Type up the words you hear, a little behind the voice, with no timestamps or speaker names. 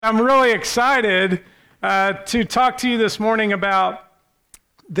I'm really excited to talk to you this morning about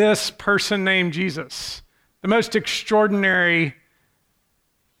this person named Jesus, the most extraordinary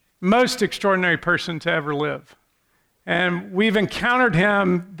person to ever live. And we've encountered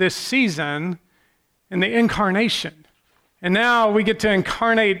him this season in the incarnation. And now we get to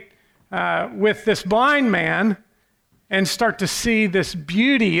incarnate with this blind man and start to see this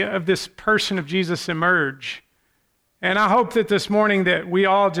beauty of this person of Jesus emerge. And I hope that this morning that we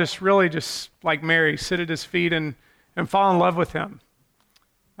all just like Mary, sit at his feet and fall in love with him.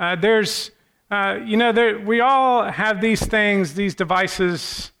 We all have these things, these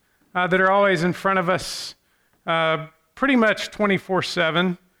devices that are always in front of us pretty much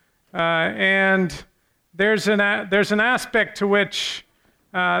 24/7. And there's an aspect to which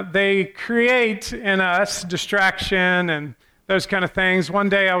they create in us distraction and those kind of things. One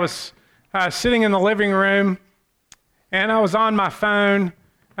day I was sitting in the living room, and I was on my phone,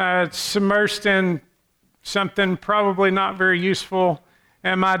 submersed in something probably not very useful.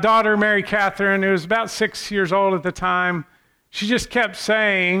 And my daughter, Mary Catherine, who was about 6 years old at the time, she just kept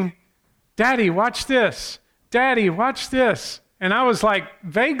saying, "Daddy, watch this. Daddy, watch this." And I was like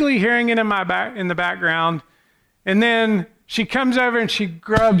vaguely hearing it in the background. And then she comes over and she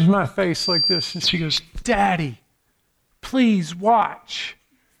grabs my face like this, and she goes, "Daddy, please watch."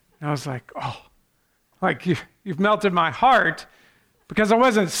 And I was like, oh, like you've melted my heart, because I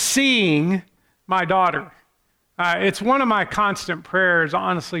wasn't seeing my daughter. It's one of my constant prayers,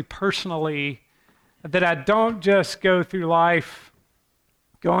 honestly, personally, that I don't just go through life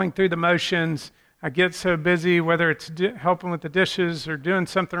going through the motions. I get so busy, whether it's helping with the dishes or doing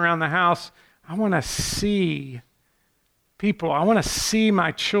something around the house. I want to see people. I want to see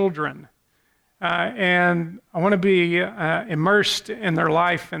my children. And I want to be immersed in their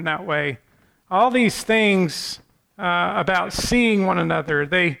life in that way. All these things about seeing one another.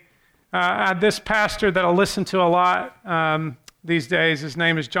 This pastor that I listen to a lot these days, his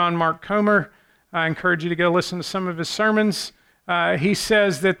name is John Mark Comer. I encourage you to go listen to some of his sermons. He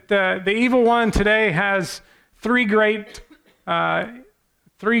says that the evil one today has three great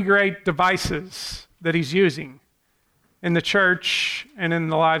devices that he's using in the church and in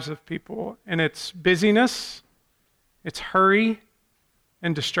the lives of people. And it's busyness, it's hurry,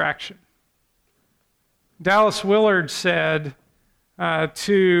 and distraction. Dallas Willard said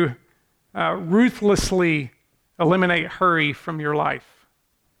to ruthlessly eliminate hurry from your life.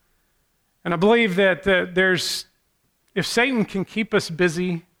 And I believe that if Satan can keep us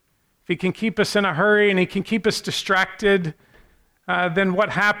busy, if he can keep us in a hurry and he can keep us distracted, then what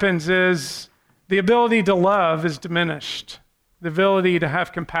happens is the ability to love is diminished. The ability to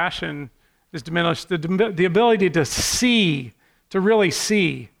have compassion is diminished. The ability to see, to really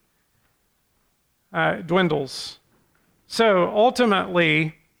see, dwindles. So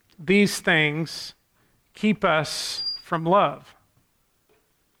ultimately, these things keep us from love.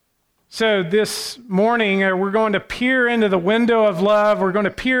 So this morning, we're going to peer into the window of love. We're going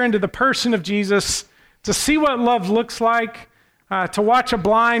to peer into the person of Jesus to see what love looks like, to watch a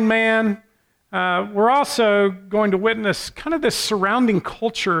blind man. We're also going to witness kind of this surrounding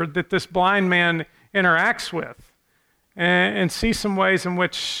culture that this blind man interacts with, and see some ways in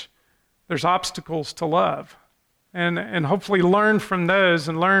which there's obstacles to love, and hopefully learn from those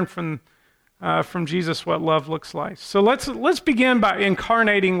and learn from Jesus what love looks like. So let's begin by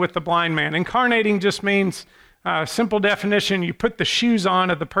incarnating with the blind man. Incarnating just means, simple definition, you put the shoes on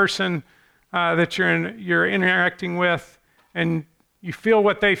of the person that you're interacting with, and you feel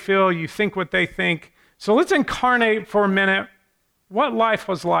what they feel, you think what they think. So let's incarnate for a minute what life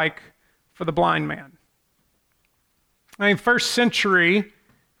was like for the blind man. I mean, first century,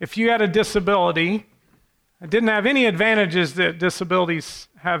 if you had a disability, it didn't have any advantages that disabilities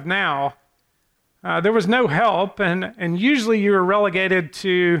have now. There was no help, and usually you were relegated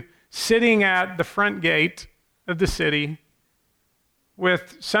to sitting at the front gate of the city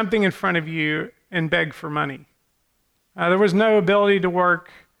with something in front of you and beg for money. There was no ability to work.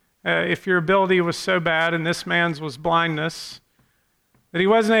 If your ability was so bad, and this man's was blindness, that he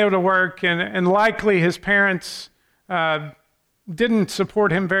wasn't able to work, and likely his parents didn't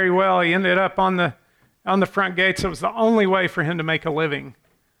support him very well. He ended up on the front gates. It was the only way for him to make a living.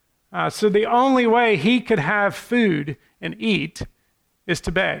 So the only way he could have food and eat is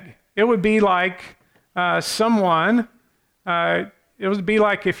to beg. It would be like it would be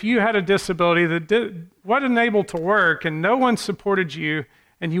like if you had a disability that wasn't able to work and no one supported you,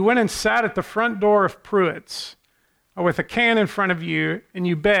 and you went and sat at the front door of Pruitt's with a can in front of you, and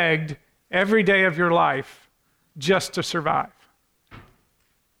you begged every day of your life just to survive.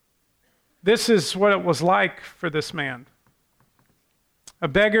 This is what it was like for this man. a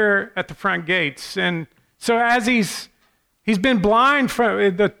beggar at the front gates. And so as he's been blind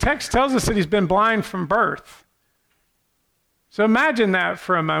from, the text tells us that he's been blind from birth. So imagine that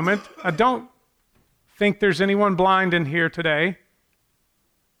for a moment. I don't think there's anyone blind in here today.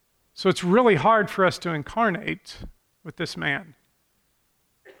 So it's really hard for us to incarnate with this man.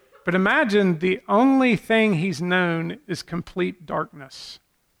 But imagine the only thing he's known is complete darkness.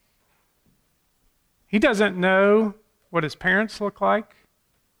 He doesn't know what his parents look like.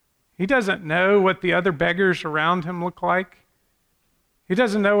 He doesn't know what the other beggars around him look like. He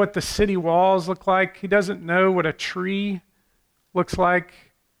doesn't know what the city walls look like. He doesn't know what a tree looks like.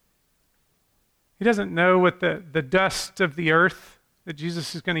 He doesn't know what the dust of the earth that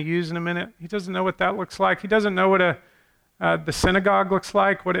Jesus is going to use in a minute. He doesn't know what that looks like. He doesn't know what the synagogue looks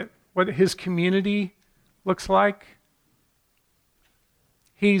like, what his community looks like.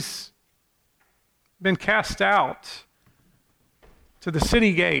 He's been cast out to the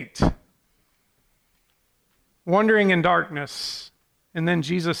city gate, wandering in darkness, and then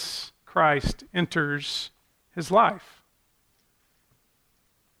Jesus Christ enters his life.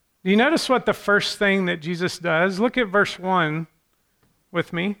 Do you notice what the first thing that Jesus does? Look at verse 1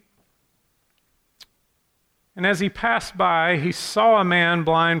 with me. And as he passed by, he saw a man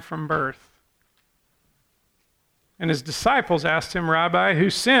blind from birth. And his disciples asked him, Rabbi, who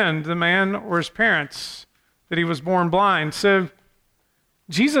sinned, the man or his parents, that he was born blind? So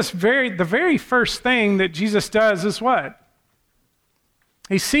the very first thing that Jesus does is what?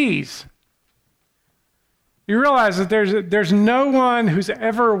 He sees. You realize that there's no one who's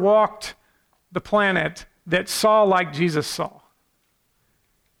ever walked the planet that saw like Jesus saw.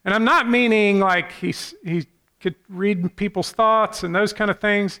 And I'm not meaning like he could read people's thoughts and those kind of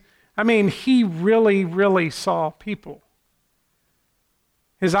things. I mean, he really, really saw people.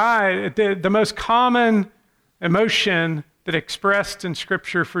 His eye, the most common emotion that expressed in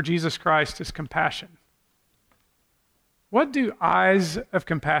Scripture for Jesus Christ is compassion. What do eyes of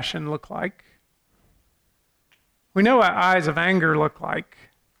compassion look like? We know what eyes of anger look like.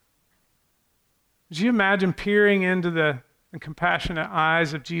 Could you imagine peering into the compassionate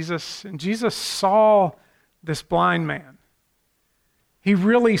eyes of Jesus? And Jesus saw this blind man. He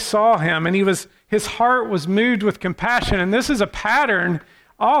really saw him, and his heart was moved with compassion. And this is a pattern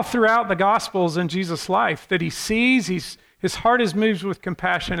all throughout the Gospels in Jesus' life, that he sees, his heart is moved with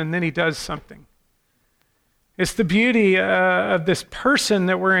compassion, and then he does something. It's the beauty of this person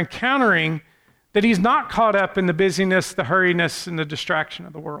that we're encountering, that he's not caught up in the busyness, the hurriness, and the distraction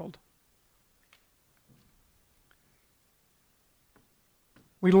of the world.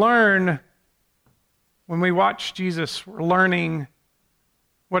 We learn, when we watch Jesus, we're learning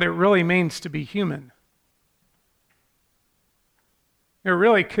what it really means to be human. It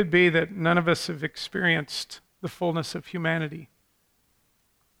really could be that none of us have experienced the fullness of humanity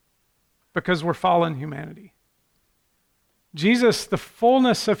because we're fallen humanity. Jesus, the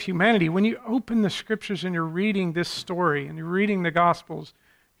fullness of humanity, when you open the Scriptures and you're reading this story and you're reading the Gospels,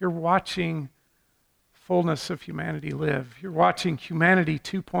 you're watching fullness of humanity live. You're watching humanity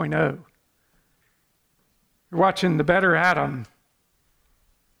 2.0. You're watching the better Adam.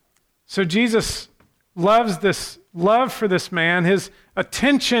 So Jesus loves this love for this man. His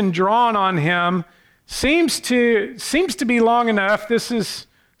attention drawn on him seems to be long enough. This is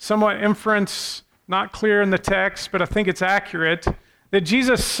somewhat inference, not clear in the text, but I think it's accurate, that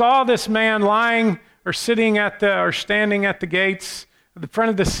Jesus saw this man lying or sitting or standing at the gates at the front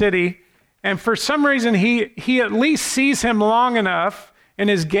of the city, and for some reason he at least sees him long enough, and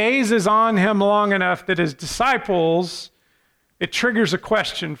his gaze is on him long enough that his disciples, it triggers a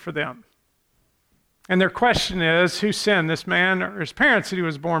question for them. And their question is, who sinned, this man or his parents, that he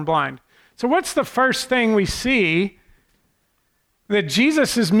was born blind? So what's the first thing we see? That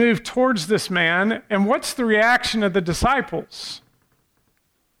Jesus is moved towards this man, and what's the reaction of the disciples?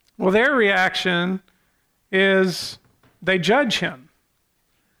 Well, their reaction is they judge him.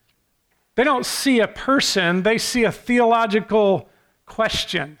 They don't see a person, they see a theological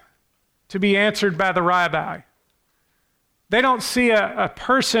question to be answered by the rabbi. They don't see a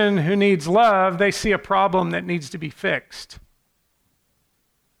person who needs love, they see a problem that needs to be fixed.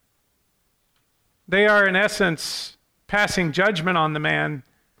 They are, in essence, passing judgment on the man.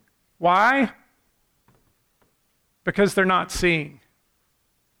 Why? Because they're not seeing.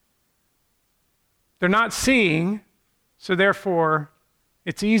 They're not seeing, so therefore,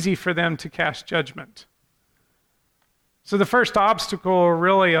 it's easy for them to cast judgment. So the first obstacle,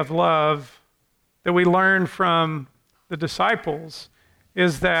 really, of love that we learn from the disciples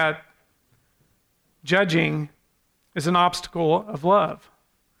is that judging is an obstacle of love.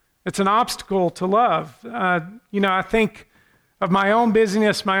 It's an obstacle to love. I think of my own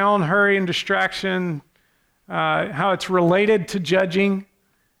busyness, my own hurry and distraction, how it's related to judging.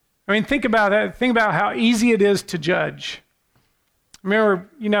 I mean, think about that. Think about how easy it is to judge. Remember,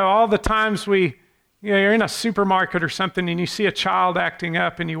 all the times you're in a supermarket or something and you see a child acting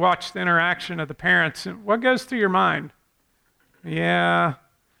up and you watch the interaction of the parents, and what goes through your mind? Yeah,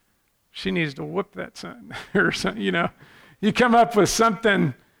 she needs to whoop that son or something, You come up with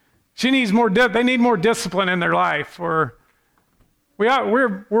something. They need more discipline in their life. Or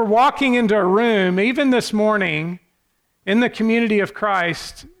we're walking into a room, even this morning, in the community of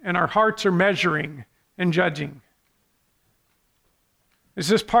Christ, and our hearts are measuring and judging. Is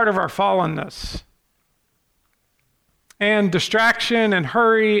this part of our fallenness? And distraction and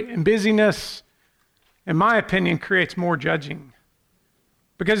hurry and busyness, in my opinion, creates more judging.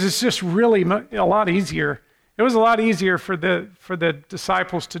 Because it's just really a lot easier. It was a lot easier for the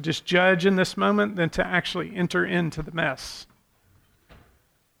disciples to just judge in this moment than to actually enter into the mess.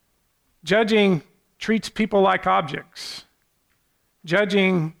 Judging treats people like objects.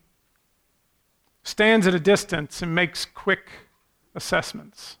 Judging stands at a distance and makes quick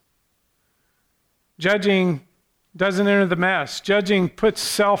assessments. Judging doesn't enter the mess. Judging puts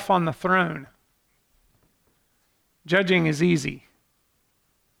self on the throne. Judging is easy.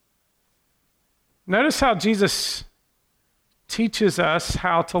 Notice how Jesus teaches us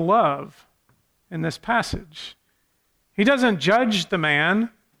how to love in this passage. He doesn't judge the man,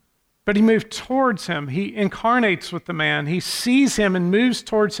 but he moves towards him. He incarnates with the man. He sees him and moves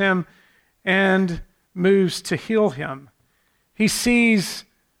towards him and moves to heal him. He sees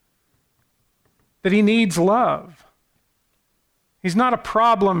that he needs love. He's not a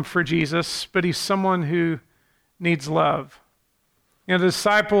problem for Jesus, but he's someone who needs love. The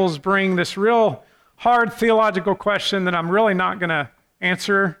disciples bring this real hard theological question that I'm really not going to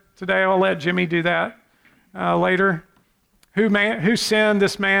answer today. I'll let Jimmy do that later. Who sinned,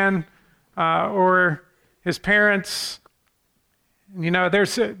 this man or his parents?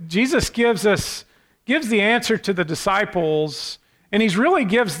 Jesus gives the answer to the disciples, and he really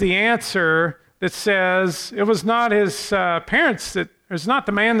gives the answer that says it was not his parents it was not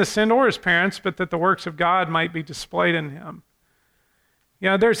the man that sinned or his parents, but that the works of God might be displayed in him.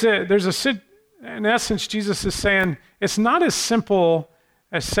 In essence, Jesus is saying it's not as simple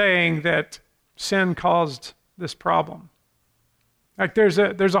as saying that sin caused this problem. Like there's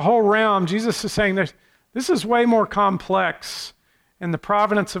a whole realm. Jesus is saying this is way more complex in the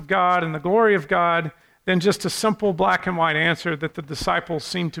providence of God and the glory of God than just a simple black and white answer that the disciples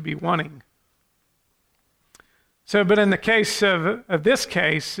seem to be wanting. But in the case of this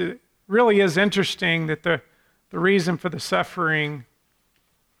case, it really is interesting that the reason for the suffering,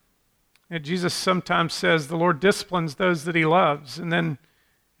 Jesus sometimes says the Lord disciplines those that he loves. And then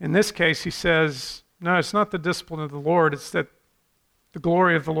in this case, he says, no, it's not the discipline of the Lord. It's that the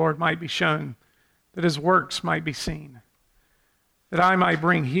glory of the Lord might be shown, that his works might be seen, that I might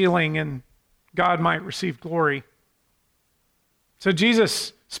bring healing and God might receive glory. So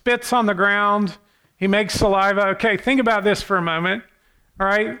Jesus spits on the ground. He makes saliva. Okay, think about this for a moment. All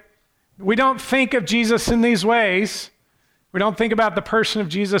right? We don't think of Jesus in these ways. We don't think about the person of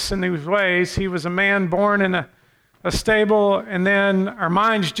Jesus in these ways. He was a man born in a stable, and then our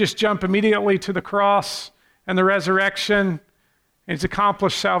minds just jump immediately to the cross and the resurrection, and he's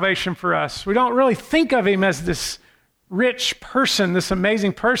accomplished salvation for us. We don't really think of him as this rich person, this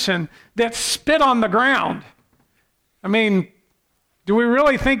amazing person that spit on the ground. I mean, do we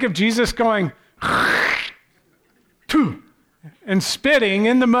really think of Jesus going and spitting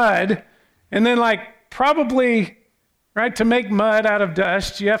in the mud, and then probably, right, to make mud out of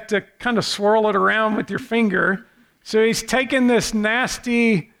dust, you have to kind of swirl it around with your finger. So he's taken this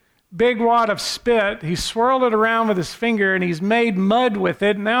nasty big wad of spit, he swirled it around with his finger, and he's made mud with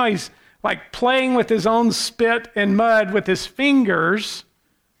it. Now he's playing with his own spit and mud with his fingers.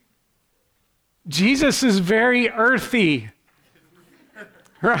 Jesus is very earthy,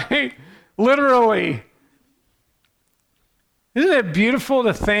 right? Literally. Isn't it beautiful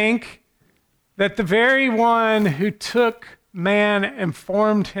to think that the very one who took man and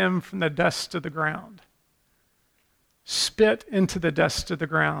formed him from the dust of the ground spit into the dust of the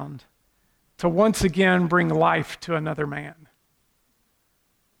ground to once again bring life to another man?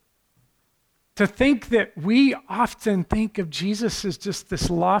 To think that we often think of Jesus as just this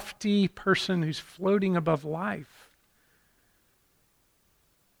lofty person who's floating above life.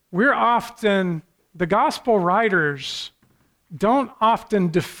 The gospel writers don't often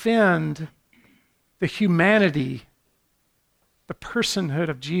defend the humanity, the personhood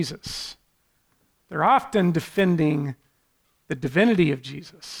of Jesus. They're often defending the divinity of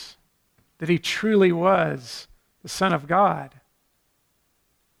Jesus, that he truly was the Son of God.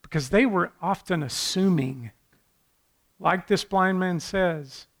 because they were often assuming, like this blind man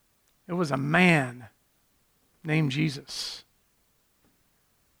says, it was a man named Jesus.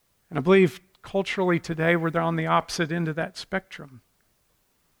 And I believe culturally today we're on the opposite end of that spectrum.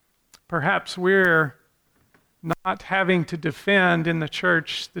 Perhaps we're not having to defend in the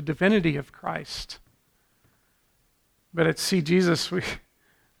church the divinity of Christ. But at See Jesus, we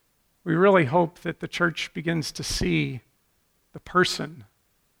really hope that the church begins to see the person,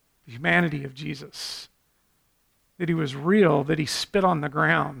 the humanity of Jesus, that he was real, that he spit on the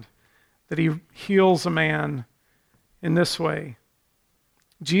ground, that he heals a man in this way.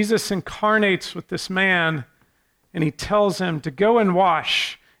 Jesus incarnates with this man, and he tells him to go and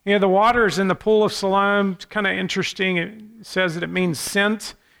wash. You know, the waters in the pool of Siloam, it's kind of interesting. It says that it means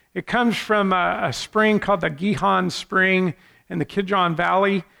sent. It comes from a spring called the Gihon Spring in the Kidron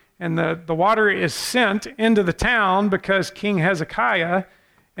Valley, and the water is sent into the town because King Hezekiah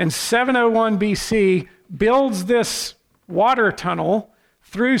in 701 BC builds this water tunnel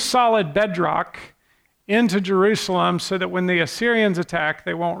through solid bedrock into Jerusalem so that when the Assyrians attack,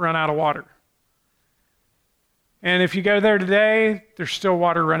 they won't run out of water. And if you go there today, there's still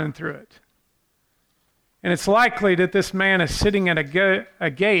water running through it. And it's likely that this man is sitting at a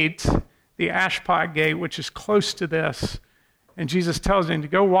gate, the Ashpot Gate, which is close to this, and Jesus tells him to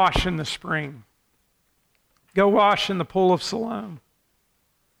go wash in the spring. Go wash in the pool of Siloam.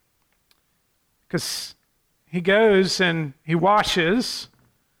 Because he goes and he washes,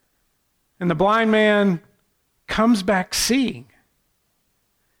 and the blind man comes back seeing.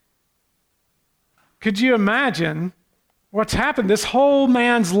 Could you imagine what's happened? This whole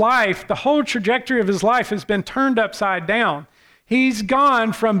man's life, the whole trajectory of his life has been turned upside down. He's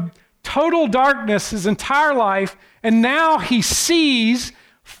gone from total darkness his entire life, and now he sees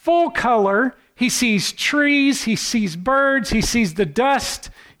full color. He sees trees, he sees birds, he sees the dust,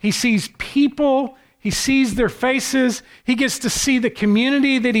 he sees people, he sees their faces. He gets to see the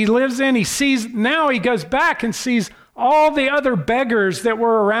community that he lives in. Now he goes back and sees all the other beggars that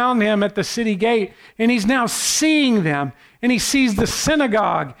were around him at the city gate, and he's now seeing them, and he sees the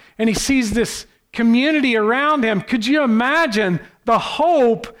synagogue, and he sees this community around him. Could you imagine the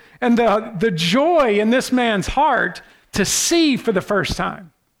hope and the joy in this man's heart to see for the first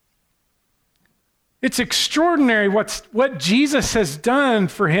time? It's extraordinary what Jesus has done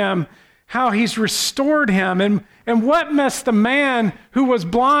for him, how he's restored him, and what must the man who was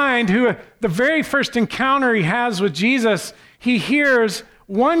blind, who the very first encounter he has with Jesus, he hears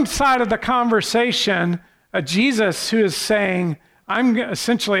one side of the conversation, a Jesus who is saying, I'm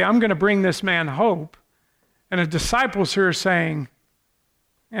going to bring this man hope. And a disciples who are saying,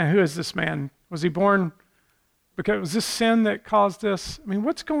 yeah, who is this man? Was he born because was this sin that caused this? I mean,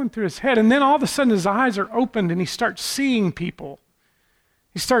 what's going through his head? And then all of a sudden his eyes are opened and he starts seeing people.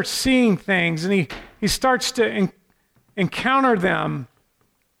 He starts seeing things, and he starts to encounter them.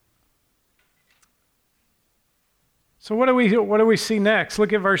 So what do we see next?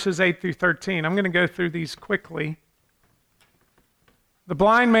 Look at verses 8 through 13. I'm going to go through these quickly. The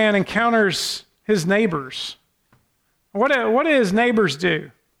blind man encounters his neighbors. What do his neighbors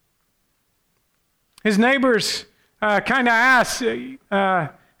do? His neighbors kind of ask, hey,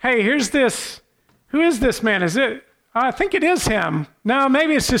 here's this. Who is this man? Is it? I think it is him. No,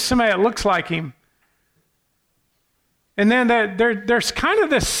 maybe it's just somebody that looks like him. And then there's kind of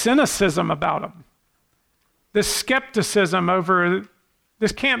this cynicism about him, this skepticism over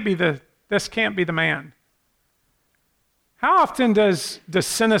this can't be the man. How often does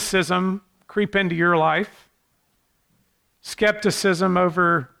cynicism creep into your life? Skepticism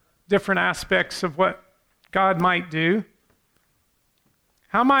over different aspects of what God might do.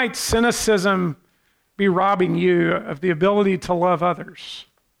 How might cynicism be robbing you of the ability to love others?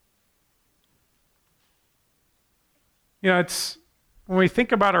 You know, when we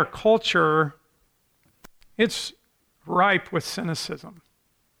think about our culture, it's ripe with cynicism.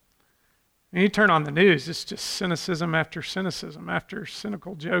 When you turn on the news, it's just cynicism after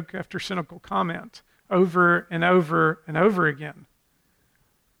cynical joke after cynical comment, over and over and over again.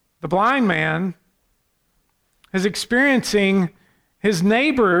 The blind man is experiencing his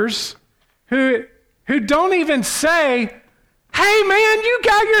neighbors who don't even say, hey man, you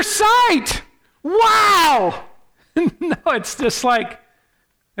got your sight. Wow. No, it's just like,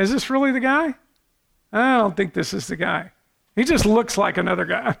 is this really the guy? I don't think this is the guy. He just looks like another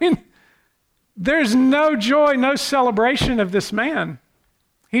guy. I mean, there's no joy, no celebration of this man.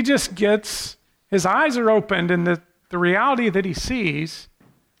 He just his eyes are opened, and the reality that he sees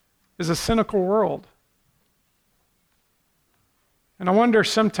is a cynical world. And I wonder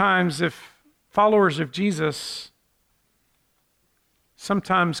sometimes if followers of Jesus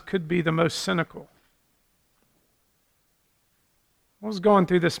sometimes could be the most cynical. What was going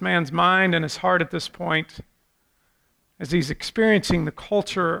through this man's mind and his heart at this point as he's experiencing the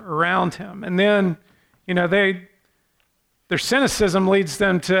culture around him? And then, their cynicism leads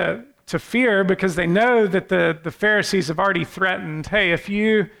them to fear, because they know that the Pharisees have already threatened, hey, if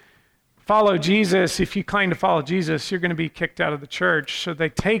you follow Jesus, if you claim to follow Jesus, you're going to be kicked out of the church. So they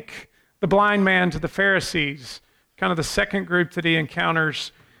take the blind man to the Pharisees, kind of the second group that he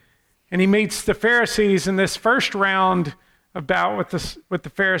encounters. And he meets the Pharisees in this first round of bout with the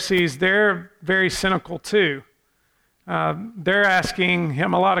Pharisees. They're very cynical too. They're asking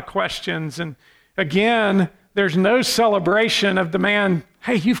him a lot of questions. And again, there's no celebration of the man,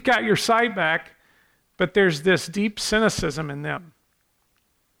 hey, you've got your sight back, but there's this deep cynicism in them.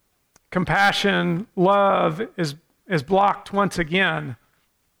 Compassion, love is blocked once again.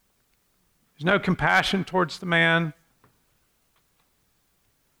 There's no compassion towards the man.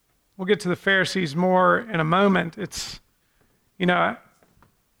 We'll get to the Pharisees more in a moment. It's, the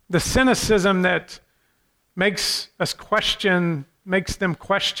cynicism that makes them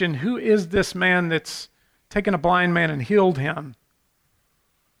question, who is this man that's taken a blind man and healed him?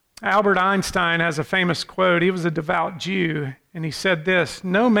 Albert Einstein has a famous quote. He was a devout Jew, and he said this: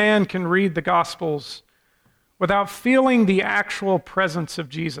 "No man can read the Gospels without feeling the actual presence of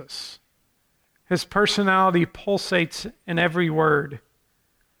Jesus. His personality pulsates in every word."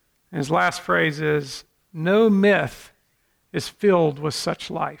 And his last phrase is, "No myth is filled with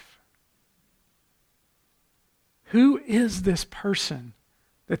such life." Who is this person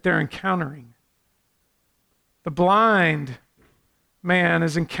that they're encountering? The blind man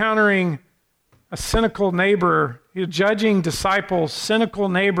is encountering a cynical neighbor, judging disciples, cynical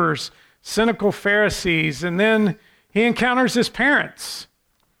neighbors, cynical Pharisees, and then he encounters his parents.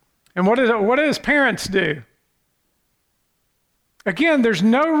 And what do his parents do? Again, there's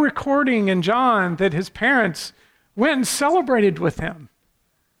no recording in John that his parents went and celebrated with him.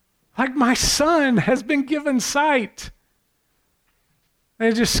 Like, my son has been given sight.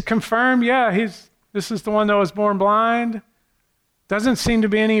 They just confirm, this is the one that was born blind. Doesn't seem to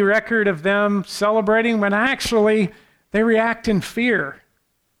be any record of them celebrating, when actually they react in fear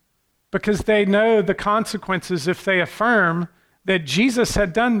because they know the consequences if they affirm that Jesus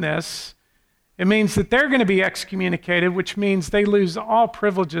had done this. It means that they're going to be excommunicated, which means they lose all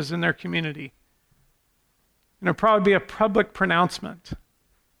privileges in their community. And it'll probably be a public pronouncement.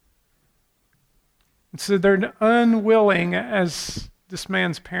 And so they're unwilling, as this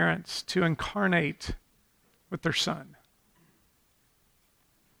man's parents, to incarnate with their son.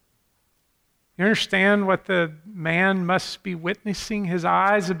 You understand what the man must be witnessing? His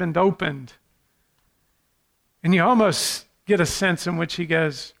eyes have been opened. And you almost get a sense in which he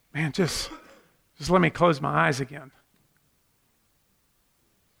goes, man, just let me close my eyes again.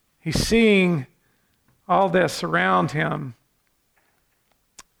 He's seeing all this around him.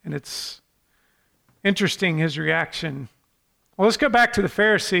 And it's interesting, his reaction. Well, let's go back to the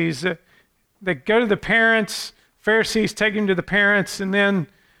Pharisees. They go to the parents. Pharisees take him to the parents, and then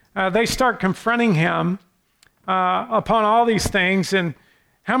they start confronting him upon all these things. And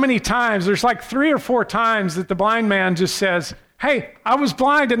how many times? There's like 3 or 4 times that the blind man just says, hey, I was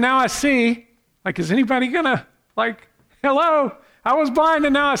blind and now I see. Like, is anybody gonna, hello, I was blind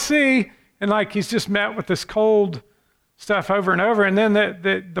and now I see. And he's just met with this cold stuff over and over. And then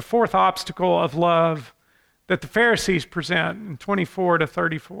the fourth obstacle of love that the Pharisees present in 24 to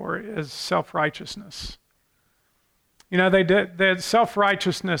 34 is self-righteousness. That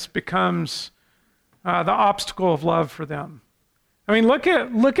self-righteousness becomes the obstacle of love for them. I mean, look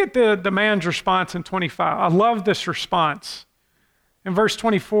at the man's response in 25. I love this response. In verse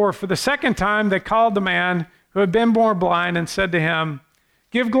 24, for the second time they called the man who had been born blind and said to him,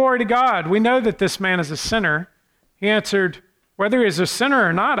 give glory to God. We know that this man is a sinner. He answered, whether he is a sinner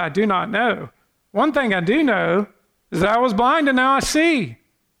or not, I do not know. One thing I do know is that I was blind and now I see.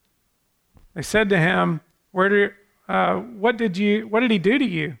 They said to him, what did he do to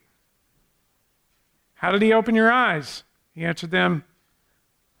you? How did he open your eyes? He answered them,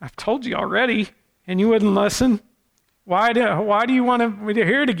 I've told you already, and you wouldn't listen. Why do you want me to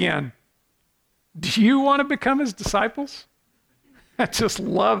hear it again? Do you want to become his disciples? I just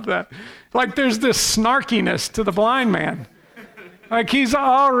love that. There's this snarkiness to the blind man. He's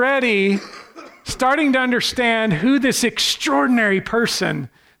already starting to understand who this extraordinary person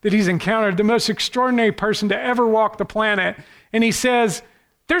that he's encountered, the most extraordinary person to ever walk the planet. And he says,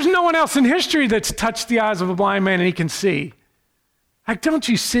 there's no one else in history that's touched the eyes of a blind man and he can see. Don't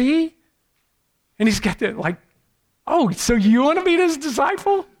you see? And he's got that, oh, so you want to be his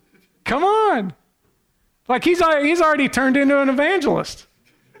disciple? Come on. Like he's already turned into an evangelist.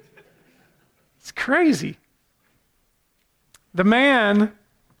 It's crazy. The man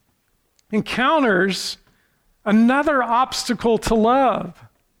encounters another obstacle to love.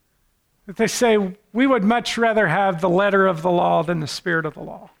 That they say, we would much rather have the letter of the law than the spirit of the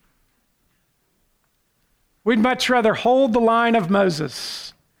law. We'd much rather hold the line of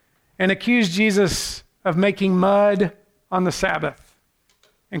Moses and accuse Jesus of making mud on the Sabbath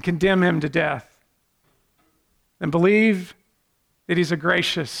and condemn him to death than believe that he's a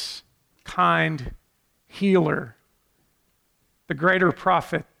gracious, kind healer, the greater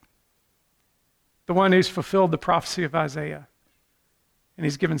prophet, the one who's fulfilled the prophecy of Isaiah, and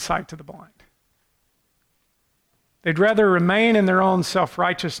he's given sight to the blind. They'd rather remain in their own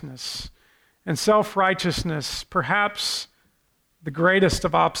self-righteousness, and self-righteousness, perhaps the greatest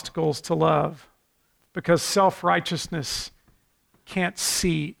of obstacles to love, because self-righteousness can't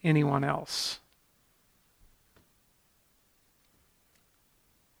see anyone else.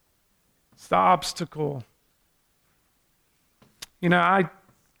 It's the obstacle. You know, I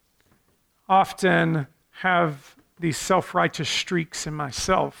often have these self-righteous streaks in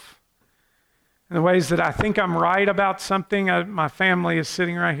myself. In the ways that I think I'm right about something. My family is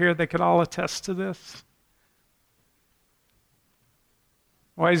sitting right here. They could all attest to this.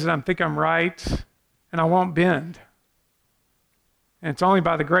 Ways that I think I'm right, and I won't bend. And it's only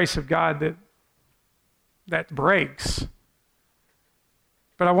by the grace of God that breaks.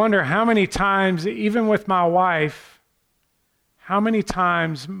 But I wonder how many times, even with my wife, how many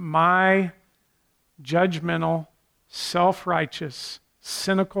times my judgmental, self-righteous,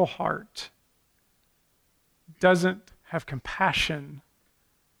 cynical heart doesn't have compassion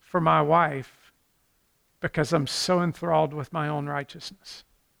for my wife because I'm so enthralled with my own righteousness.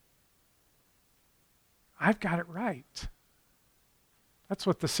 I've got it right. That's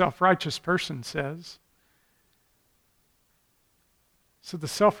what the self-righteous person says. So the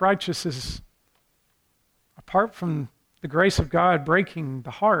self-righteous is, apart from the grace of God breaking the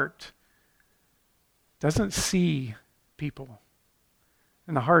heart, doesn't see people,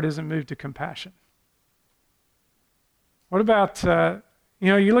 and the heart isn't moved to compassion. What about,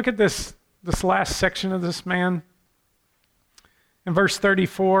 you look at this last section of this man. In verse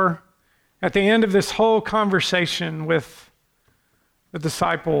 34, at the end of this whole conversation with the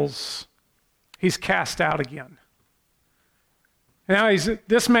disciples, he's cast out again. Now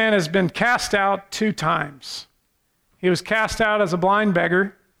this man has been cast out 2 times. He was cast out as a blind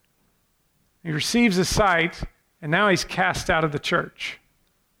beggar. He receives his sight, and now he's cast out of the church.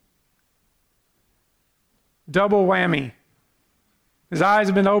 Double whammy. His eyes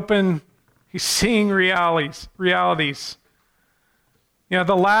have been opened. He's seeing realities. You know,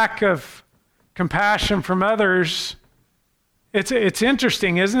 the lack of compassion from others, it's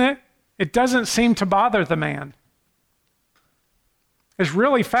interesting, isn't it? It doesn't seem to bother the man. It's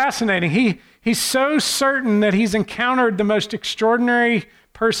really fascinating. He's so certain that he's encountered the most extraordinary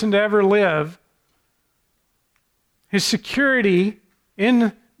person to ever live. His security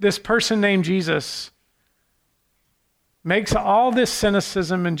in this person named Jesus makes all this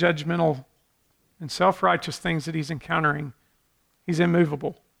cynicism and judgmental and self-righteous things that he's encountering, he's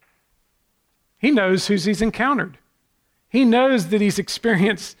immovable. He knows who he's encountered. He knows that he's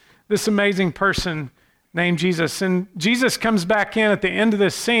experienced this amazing person named Jesus. And Jesus comes back in at the end of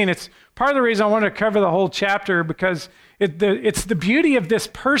this scene. It's part of the reason I want to cover the whole chapter, because it's the beauty of this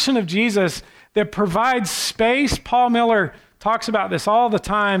person of Jesus that provides space. Paul Miller talks about this all the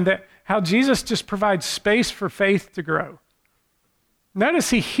time, that how Jesus just provides space for faith to grow.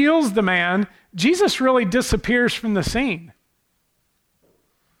 Notice he heals the man. Jesus really disappears from the scene.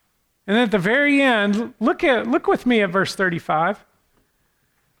 And then at the very end, look with me at verse 35.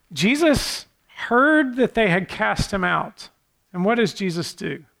 Jesus heard that they had cast him out. And what does Jesus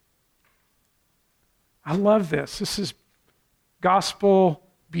do? I love this. This is gospel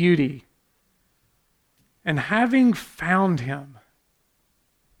beauty. And having found him,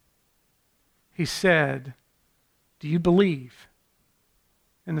 he said, "Do you believe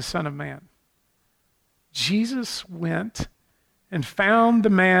in the Son of Man?" Jesus went and found the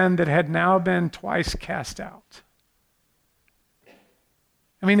man that had now been twice cast out.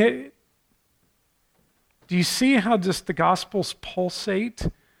 I mean, do you see how just the Gospels pulsate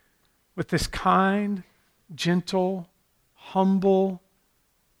with this kind, gentle, humble,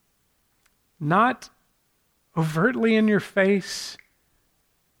 not overtly in your face,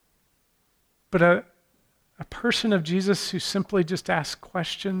 but a person of Jesus who simply just asks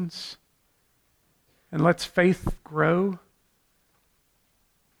questions and lets faith grow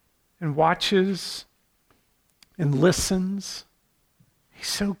and watches and listens. He's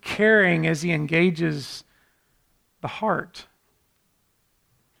so caring as he engages the heart.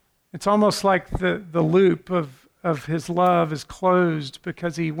 It's almost like the loop of his love is closed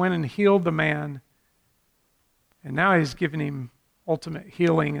because he went and healed the man. And now he's given him ultimate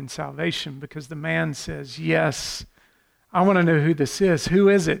healing and salvation because the man says, yes, I want to know who this is. Who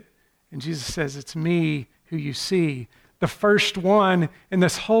is it? And Jesus says, it's me who you see. The first one in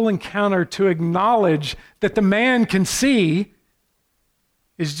this whole encounter to acknowledge that the man can see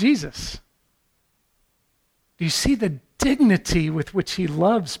is Jesus. Do you see the dignity with which he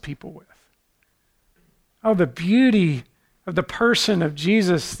loves people with? Oh, the beauty of the person of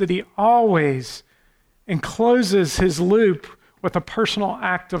Jesus, that he always encloses his loop with a personal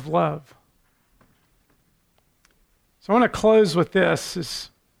act of love. So I want to close with this. As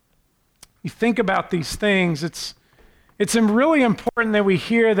you think about these things, it's really important that we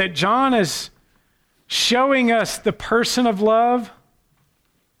hear that John is showing us the person of love,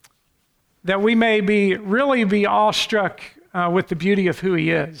 that we may really be awestruck with the beauty of who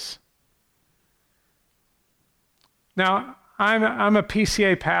he is. Now, I'm a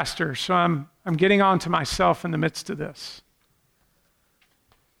PCA pastor, so I'm getting on to myself in the midst of this.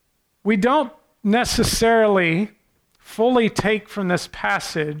 We don't necessarily fully take from this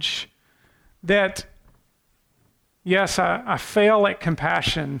passage that, yes, I fail at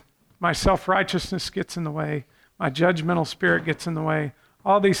compassion. My self-righteousness gets in the way. My judgmental spirit gets in the way.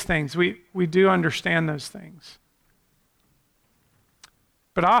 All these things, we do understand those things.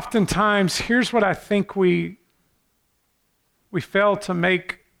 But oftentimes, here's what I think we fail to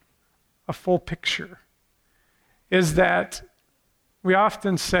make a full picture, is that we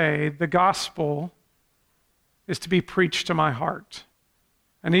often say the gospel is to be preached to my heart.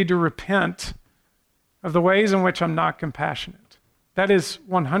 I need to repent of the ways in which I'm not compassionate. That is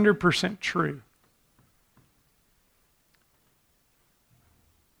 100% true.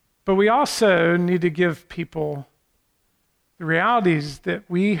 But we also need to give people the realities that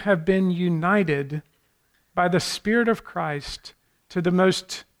we have been united by the Spirit of Christ to the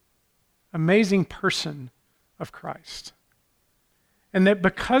most amazing person of Christ. And that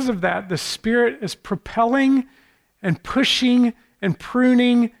because of that, the Spirit is propelling and pushing and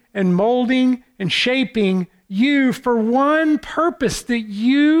pruning and molding and shaping you for one purpose, that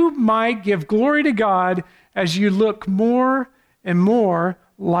you might give glory to God as you look more and more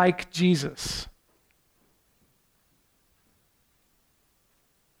like Jesus.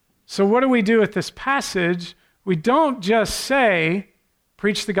 So what do we do with this passage? We don't just say,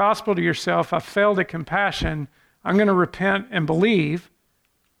 preach the gospel to yourself, I failed at compassion, I'm going to repent and believe.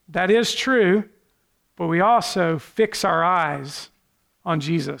 That is true, but we also fix our eyes on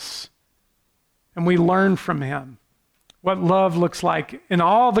Jesus. And we learn from him what love looks like in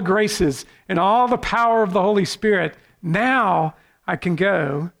all the graces and all the power of the Holy Spirit. Now I can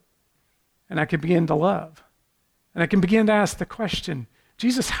go and I can begin to love. And I can begin to ask the question,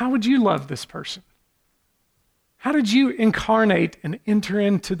 Jesus, how would you love this person? How did you incarnate and enter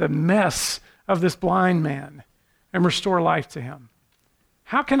into the mess of this blind man and restore life to him?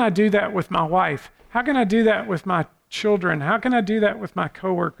 How can I do that with my wife? How can I do that with my children? How can I do that with my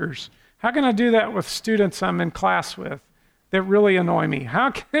coworkers? How can I do that with students I'm in class with that really annoy me? How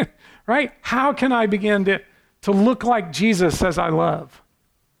can I begin to look like Jesus as I love?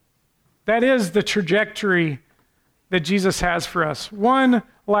 That is the trajectory that Jesus has for us. One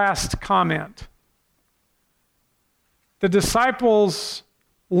last comment. The disciples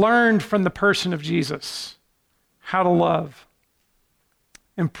learned from the person of Jesus how to love.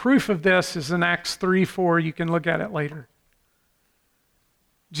 And proof of this is in Acts 3:4. You can look at it later.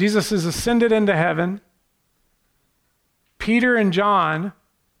 Jesus is ascended into heaven. Peter and John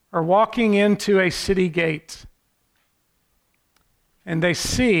are walking into a city gate. And they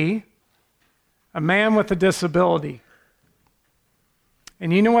see a man with a disability.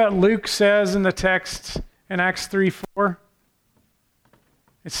 And you know what Luke says in the text in Acts 3:4?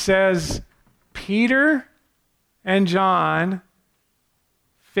 It says, Peter and John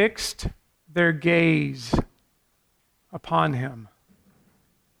fixed their gaze upon him.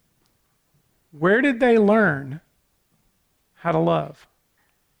 Where did they learn how to love?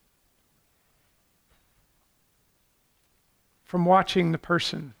 From watching the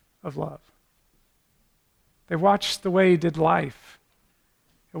person of love. They watched the way he did life.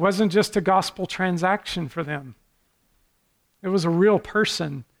 It wasn't just a gospel transaction for them. It was a real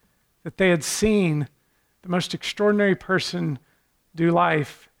person that they had seen, the most extraordinary person do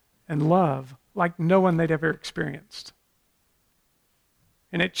life and love like no one they'd ever experienced.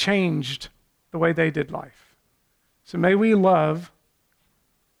 And it changed the way they did life. So may we love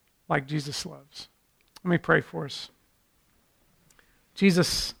like Jesus loves. Let me pray for us.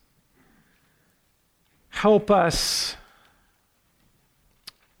 Jesus, help us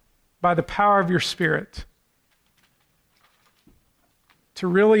by the power of your Spirit to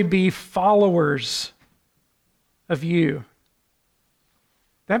really be followers of you.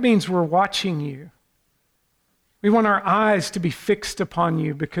 That means we're watching you. We want our eyes to be fixed upon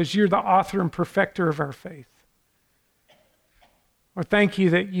you because you're the author and perfecter of our faith. Lord, thank you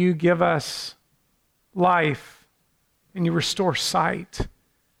that you give us life and you restore sight.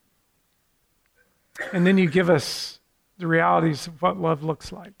 And then you give us the realities of what love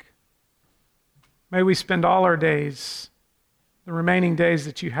looks like. May we spend all our days, the remaining days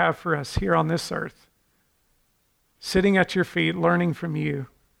that you have for us here on this earth, sitting at your feet, learning from you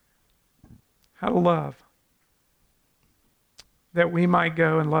how to love, that we might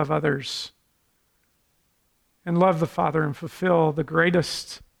go and love others and love the Father and fulfill the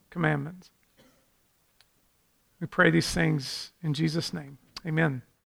greatest commandments. We pray these things in Jesus' name. Amen.